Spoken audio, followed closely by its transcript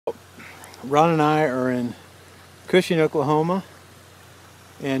Ron and I are in Cushing, Oklahoma,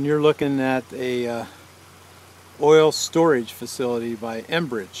 and you're looking at a oil storage facility by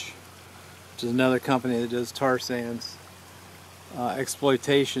Enbridge, which is another company that does tar sands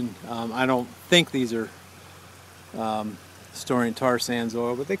exploitation. I don't think these are storing tar sands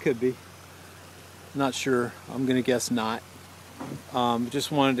oil, but they could be. Not sure. I'm going to guess not.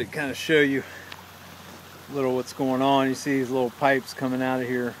 Just wanted to kind of show you a little what's going on. You see these little pipes coming out of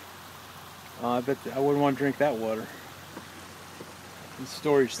here. I bet I wouldn't want to drink that water. These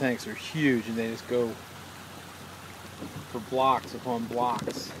storage tanks are huge, and they just go for blocks upon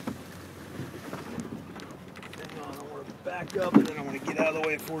blocks. Hang on, I want to back up, and then I want to get out of the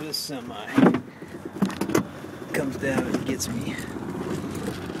way before this semi comes down and gets me.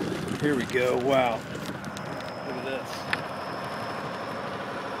 Here we go. Wow. Look at this.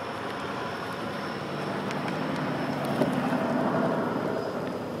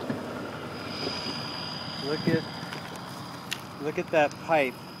 Look at that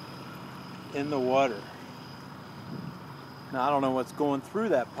pipe in the water. Now I don't know what's going through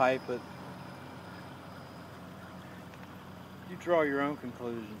that pipe, but you draw your own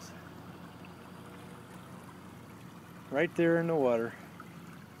conclusions. Right there in the water.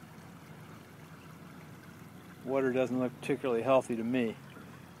 Water doesn't look particularly healthy to me.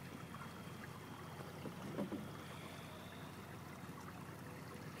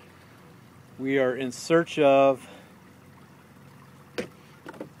 We are in search of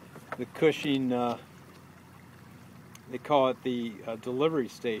the Cushing, they call it the delivery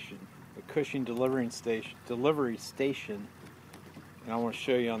station, the Cushing delivery station, and I want to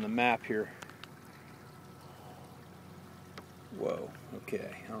show you on the map here. Whoa,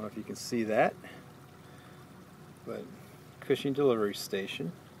 okay, I don't know if you can see that, but Cushing delivery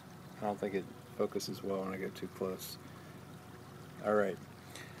station. I don't think it focuses well when I go too close. Alright,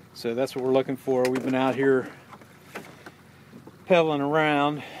 so that's what we're looking for. We've been out here pedaling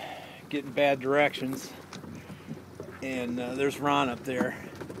around, getting bad directions, and there's Ron up there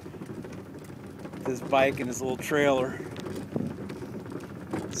with his bike and his little trailer.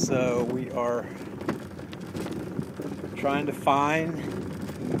 So we are trying to find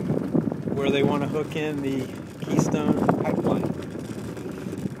where they want to hook in the Keystone pipeline.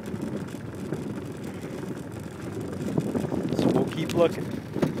 So we'll keep looking.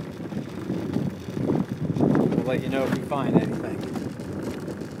 We'll let you know if we find anything.